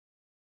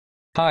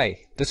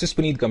Hi, this is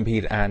Puneet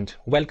Gambhir and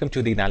welcome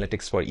to the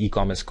Analytics for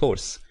E-commerce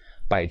course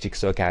by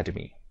Jigsaw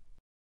Academy.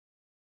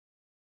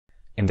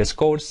 In this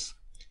course,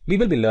 we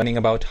will be learning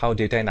about how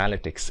data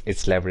analytics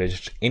is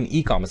leveraged in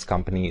e-commerce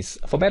companies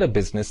for better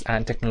business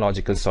and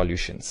technological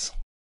solutions.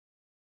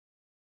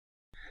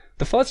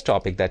 The first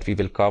topic that we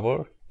will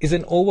cover is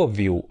an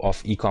overview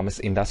of e-commerce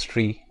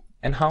industry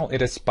and how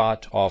it is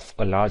part of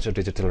a larger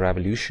digital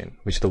revolution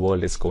which the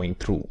world is going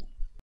through.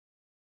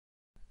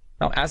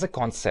 Now, as a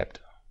concept,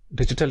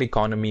 digital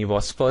economy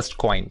was first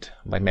coined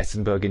by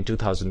Messenberg in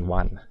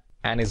 2001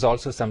 and is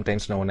also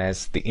sometimes known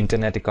as the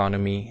internet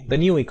economy, the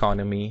new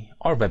economy,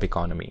 or web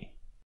economy.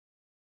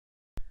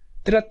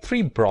 There are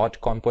three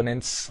broad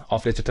components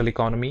of digital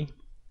economy.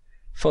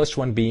 First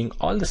one being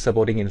all the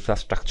supporting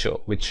infrastructure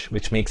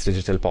which makes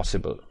digital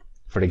possible.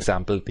 For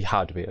example, the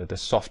hardware, the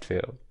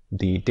software,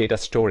 the data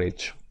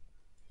storage.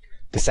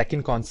 The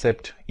second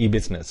concept,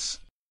 e-business,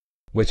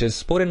 which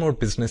is more and more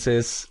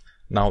businesses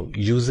now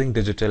using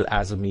digital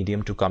as a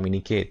medium to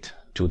communicate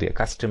to their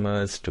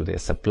customers, to their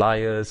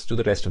suppliers, to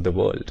the rest of the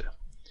world.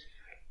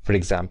 For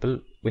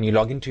example, when you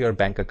log into your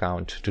bank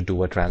account to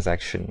do a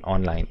transaction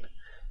online,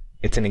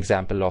 it's an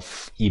example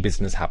of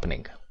e-business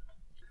happening.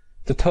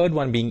 The third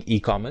one being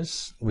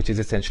e-commerce, which is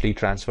essentially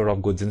transfer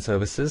of goods and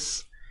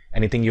services.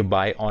 Anything you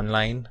buy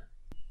online,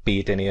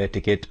 be it an air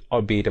ticket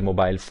or be it a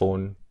mobile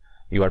phone,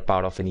 you are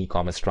part of an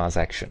e-commerce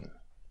transaction.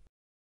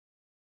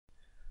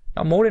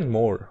 Now, more and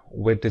more,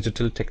 with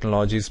digital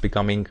technologies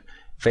becoming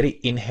very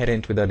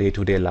inherent with our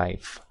day-to-day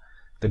life,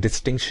 the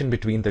distinction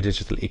between the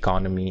digital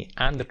economy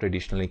and the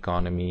traditional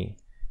economy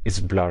is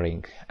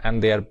blurring,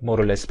 and they are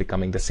more or less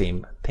becoming the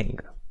same thing.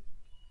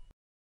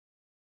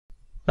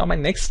 Now, my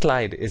next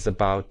slide is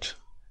about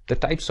the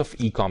types of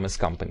e-commerce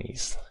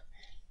companies.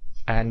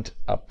 And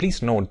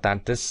please note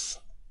that this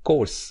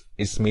course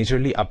is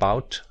majorly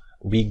about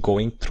we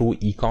going through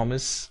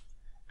e-commerce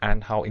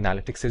and how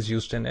analytics is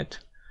used in it.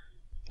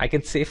 I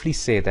can safely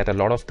say that a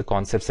lot of the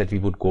concepts that we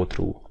would go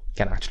through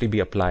can actually be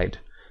applied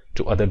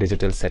to other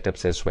digital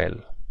setups as well.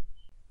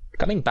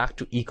 Coming back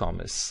to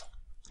e-commerce,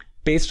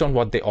 based on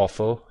what they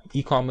offer,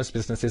 e-commerce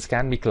businesses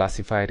can be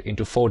classified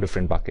into four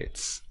different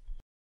buckets.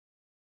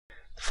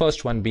 The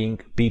first one being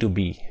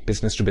B2B,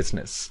 business to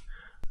business.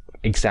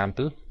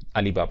 Example,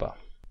 Alibaba,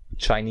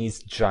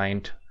 Chinese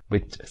giant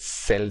which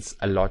sells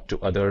a lot to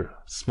other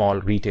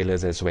small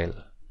retailers as well.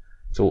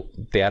 So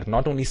they are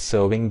not only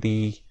serving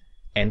the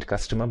end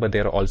customer, but they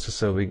are also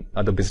serving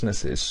other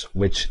businesses,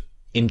 which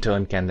in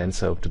turn can then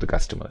serve to the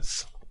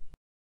customers.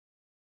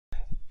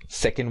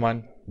 Second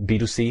one,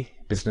 B2C,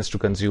 business to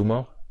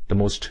consumer. The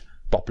most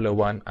popular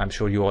one, I'm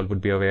sure you all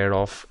would be aware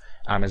of,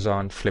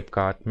 Amazon,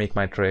 Flipkart, Make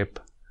My Trip.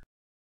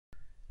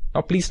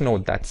 Now, please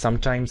note that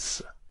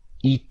sometimes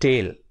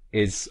ETail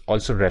is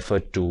also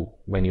referred to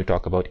when you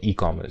talk about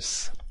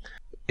e-commerce.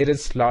 It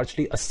is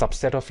largely a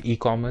subset of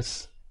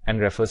e-commerce and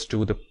refers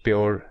to the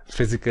pure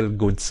physical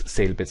goods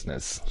sale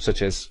business,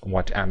 such as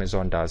what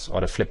Amazon does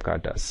or a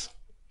Flipkart does.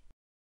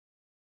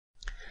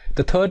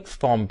 The third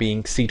form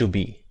being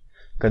C2B,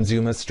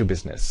 consumers to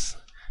business.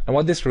 And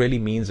what this really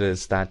means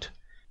is that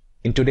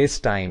in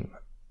today's time,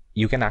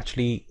 you can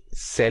actually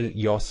sell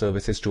your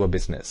services to a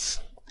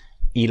business.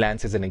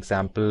 Elance is an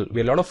example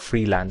where a lot of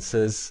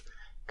freelancers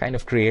kind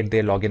of create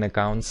their login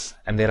accounts,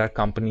 and there are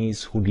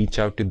companies who reach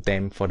out to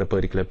them for a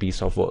particular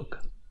piece of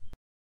work.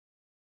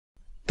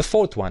 The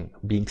fourth one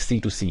being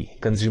C2C,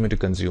 consumer to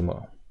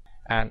consumer.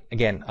 And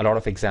again, a lot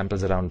of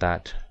examples around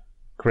that,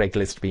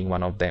 Craigslist being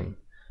one of them.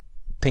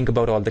 Think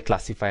about all the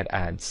classified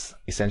ads.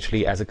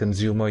 Essentially, as a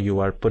consumer, you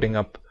are putting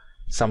up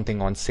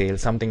something on sale,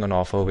 something on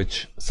offer,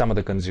 which some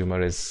other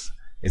consumer is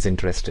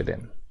interested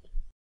in.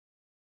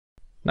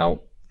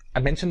 Now, I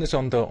mentioned this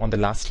on the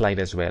last slide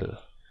as well.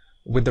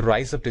 With the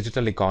rise of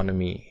digital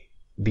economy,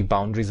 the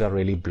boundaries are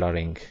really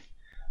blurring.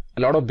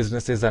 A lot of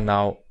businesses are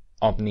now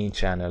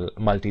omni-channel,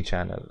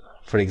 multi-channel.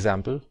 For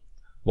example,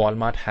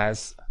 Walmart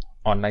has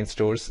online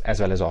stores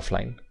as well as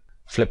offline.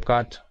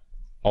 Flipkart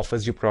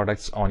offers you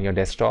products on your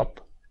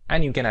desktop,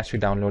 and you can actually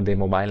download their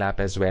mobile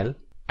app as well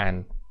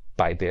and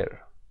buy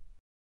there.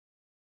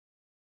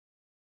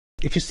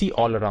 If you see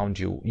all around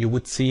you, you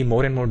would see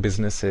more and more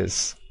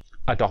businesses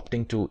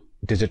adopting to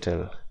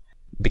digital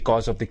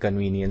because of the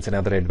convenience and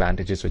other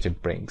advantages which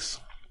it brings.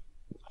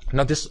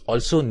 Now, this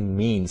also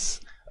means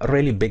a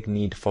really big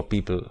need for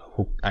people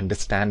who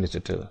understand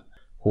digital,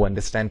 who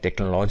understand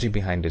technology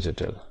behind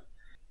digital.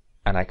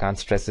 And I can't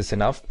stress this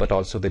enough, but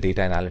also the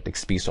data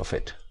analytics piece of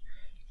it.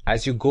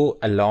 As you go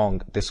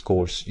along this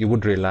course, you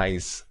would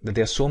realize that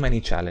there are so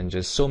many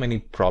challenges, so many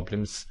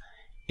problems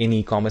in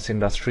e-commerce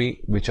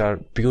industry, which are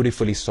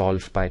beautifully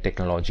solved by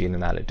technology and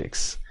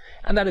analytics.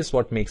 And that is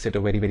what makes it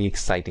a very, very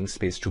exciting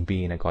space to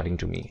be in, according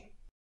to me.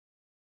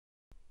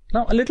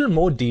 Now, a little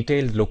more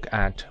detailed look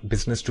at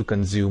business to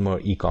consumer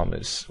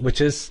e-commerce,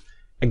 which is,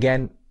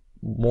 again,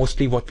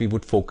 mostly what we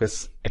would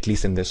focus, at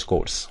least in this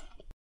course.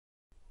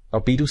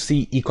 A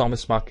B2C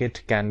e-commerce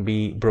market can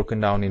be broken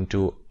down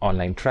into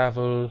online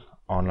travel,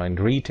 online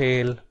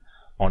retail,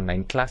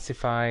 online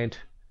classified,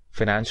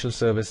 financial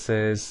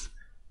services,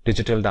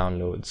 digital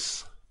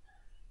downloads.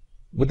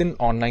 Within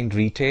online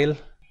retail,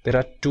 there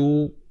are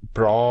two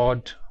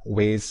broad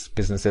ways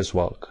businesses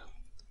work.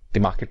 The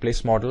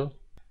marketplace model,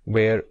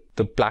 where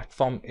the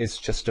platform is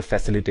just a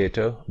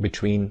facilitator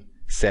between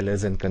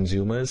sellers and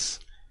consumers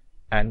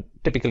and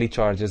typically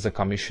charges a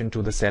commission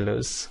to the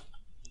sellers.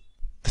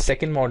 The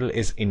second model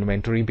is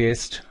inventory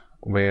based,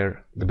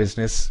 where the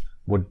business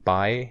would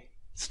buy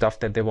stuff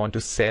that they want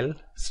to sell,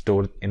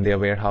 store in their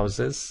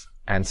warehouses,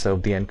 and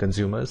serve the end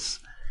consumers.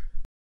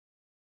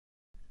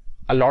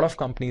 A lot of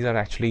companies are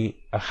actually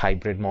a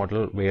hybrid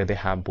model where they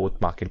have both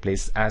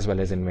marketplace as well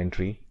as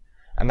inventory.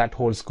 And that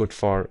holds good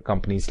for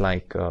companies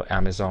like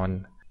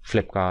Amazon,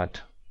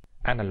 Flipkart,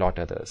 and a lot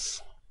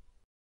others.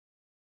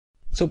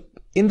 So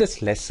in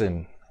this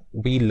lesson,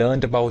 we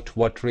learned about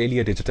what really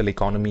a digital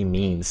economy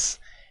means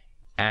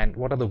and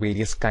what are the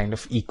various kind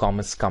of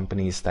e-commerce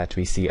companies that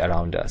we see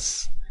around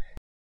us.